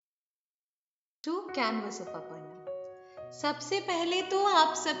To canvas of Aparna. सबसे पहले तो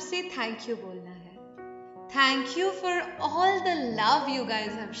आप सबसे थैंक यू बोलना है। Thank you for all the love you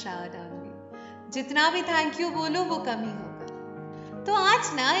guys have showered on me. जितना भी थैंक यू बोलो वो कम ही होगा। तो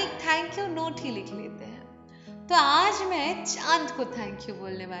आज ना एक थैंक यू नोट ही लिख लेते हैं। तो आज मैं चांद को थैंक यू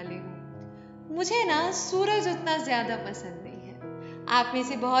बोलने वाली हूँ। मुझे ना सूरज उतना ज्यादा पसंद नहीं है। आप में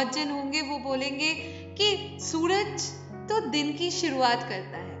से बहुत जन होंगे वो बोलेंगे कि सूरज तो दिन की शुरुआत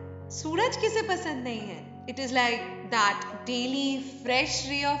करता है। सूरज किसे पसंद नहीं है? It is like that daily fresh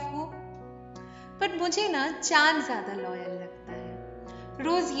ray of hope. पर मुझे ना चांद ज्यादा लॉयल लगता है।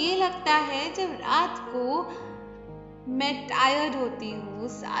 रोज ये लगता है जब रात को मैं टायर्ड होती हूँ,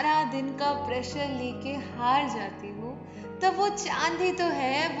 सारा दिन का प्रेशर लेके हार जाती हूँ, तब वो चांद ही तो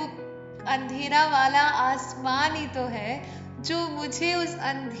है, वो अंधेरा वाला आसमान ही तो है जो मुझे उस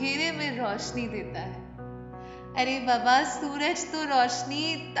अंधेरे में रोशनी देता है। अरे बाबा, सूरज तो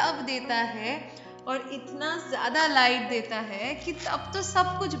रोशनी तब देता है और इतना ज्यादा लाइट देता है कि तब तो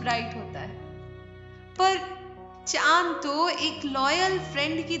सब कुछ ब्राइट होता है। पर चांद तो एक लॉयल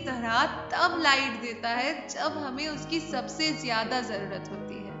फ्रेंड की तरह तब लाइट देता है जब हमें उसकी सबसे ज्यादा जरूरत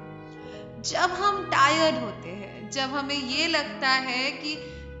होती है। जब हम टायर्ड होते हैं, जब हमें ये लगता है कि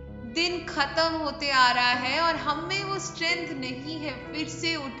दिन खत्म होते आ रहा है और हम में वो स्ट्रेंथ नहीं है फिर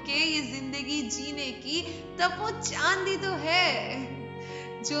से उठ के ये जिंदगी जीने की, तब वो चांद ही तो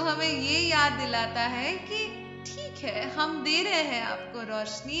है जो हमें ये याद दिलाता है कि ठीक है, हम दे रहे हैं आपको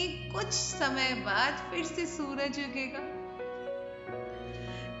रोशनी, कुछ समय बाद फिर से सूरज उगेगा।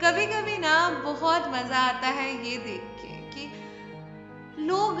 कभी कभी ना बहुत मजा आता है ये देख के कि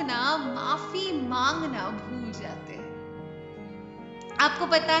लोग ना माफी मांगना भूल जाते हैं। आपको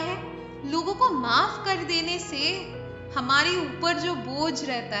पता है, लोगों को माफ कर देने से हमारे ऊपर जो बोझ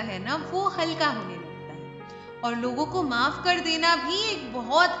रहता है ना वो हल्का होने लगता है। और लोगों को माफ कर देना भी एक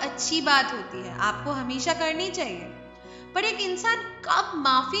बहुत अच्छी बात होती है, आपको हमेशा करनी चाहिए। पर एक इंसान कब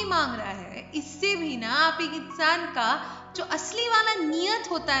माफी मांग रहा है, इससे भी ना आप एक इंसान का जो असली वाला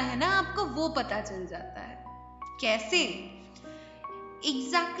नियत होता है ना, आपको वो पता चल जाता है। कैसे?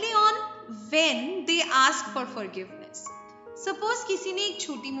 Exactly on when they ask for forgiveness. Suppose किसी ने एक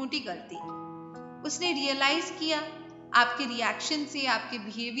छोटी मोटी गलती, उसने रियलाइज किया आपके रिएक्शन से, आपके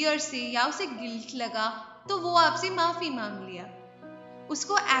बिहेवियर से, या उसे गिल्ट लगा तो वो आपसे माफी मांग लिया।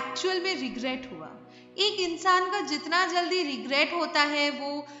 उसको एक्चुअल में रिग्रेट हुआ। एक इंसान का जितना जल्दी रिग्रेट होता है,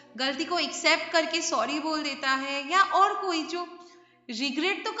 वो गलती को एक्सेप्ट करके सॉरी बोल देता है, या और कोई जो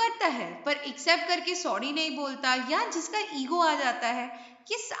रिग्रेट तो करता है पर एक्सेप्ट करके सॉरी नहीं बोलता, या जिसका ईगो आ जाता है,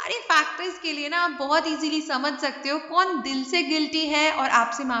 ये सारे फैक्टर्स के लिए ना आप बहुत इजीली समझ सकते हो कौन दिल से गिल्टी है और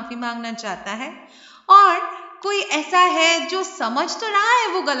आपसे माफी मांगना चाहता है, और कोई ऐसा है जो समझ तो रहा है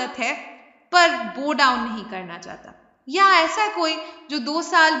वो गलत है पर बो डाउन नहीं करना चाहता, या ऐसा कोई जो 2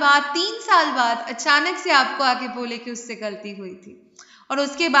 साल बाद, 3 साल बाद अचानक से आपको आके बोले कि उससे गलती हुई थी और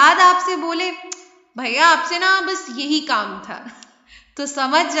उसके बाद आपसे बोले भैया आपसे ना बस यही काम था। तो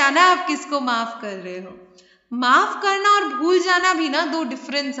समझ जाना आप किसको माफ कर रहे हो। माफ करना और भूल जाना भी ना दो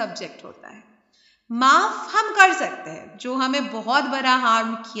डिफरेंट सब्जेक्ट होता है। माफ हम कर सकते हैं, जो हमें बहुत बड़ा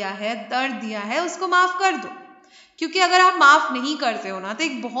हार्म किया है, दर्द दिया है, उसको माफ कर दो। क्योंकि अगर आप माफ नहीं करते हो ना तो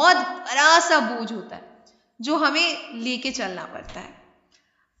एक बहुत बड़ा सा बोझ होता है जो हमें लेके चलना पड़ता है।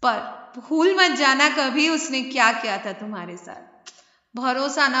 पर भूल मत जाना कभी उसने क्या किया था तुम्हारे साथ।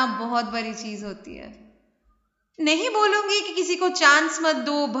 भरोसा ना बहुत बड़ी चीज होती है। नहीं बोलूंगी कि किसी को चांस मत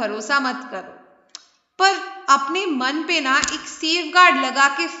दो, भरोसा मत करो, पर अपने मन पे ना एक सेफगार्ड लगा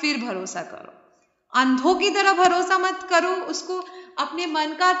के फिर भरोसा करो। अंधों की तरह भरोसा मत करो, उसको अपने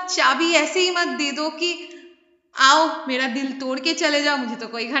मन का चाबी ऐसे ही मत दे दो कि आओ मेरा दिल तोड़ के चले जाओ, मुझे तो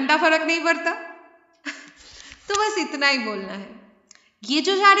कोई घंटा फर्क नहीं पड़ता। तो बस इतना ही बोलना है। ये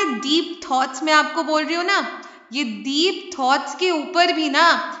जो सारे डीप थॉट्स मैं आपको बोल रही हूँ ना, ये डीप थॉट्स के ऊपर भी ना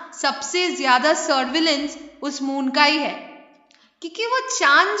सबसे ज्यादा सर्विलेंस उस मून का ही है। क्योंकि वो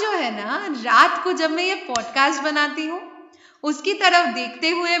चांद जो है ना, रात को जब मैं ये पॉडकास्ट बनाती हूँ उसकी तरफ देखते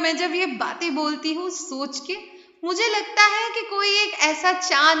हुए मैं जब ये बातें बोलती हूँ, सोच के मुझे लगता है कि कोई एक ऐसा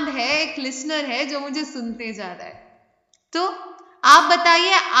चांद है, एक लिसनर है जो मुझे सुनते जा रहा है। तो आप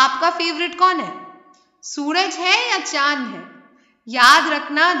बताइए आपका फेवरेट कौन है, सूरज है या चांद है? याद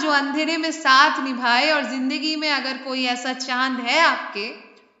रखना, जो अंधेरे में साथ निभाए, और जिंदगी में अगर कोई ऐसा चांद है आपके,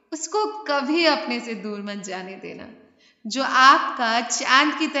 उसको कभी अपने से दूर मत जाने देना। जो आपका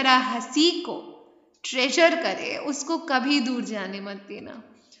चांद की तरह हंसी को ट्रेजर करे, उसको कभी दूर जाने मत देना।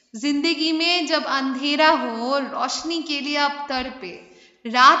 जिंदगी में जब अंधेरा हो, रोशनी के लिए आप तड़पे,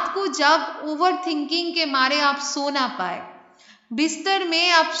 रात को जब ओवर थिंकिंग के मारे आप सो ना पाए, बिस्तर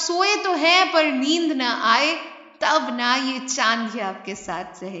में आप सोए तो हैं पर नींद ना आए, तब ना ये चांद ही आपके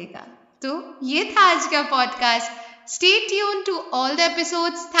साथ रहेगा। तो ये था आज का podcast. Stay tuned to all the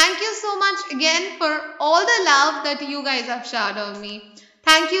episodes. Thank you so much again for all the love that you guys have showered on me.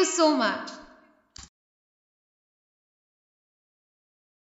 Thank you so much.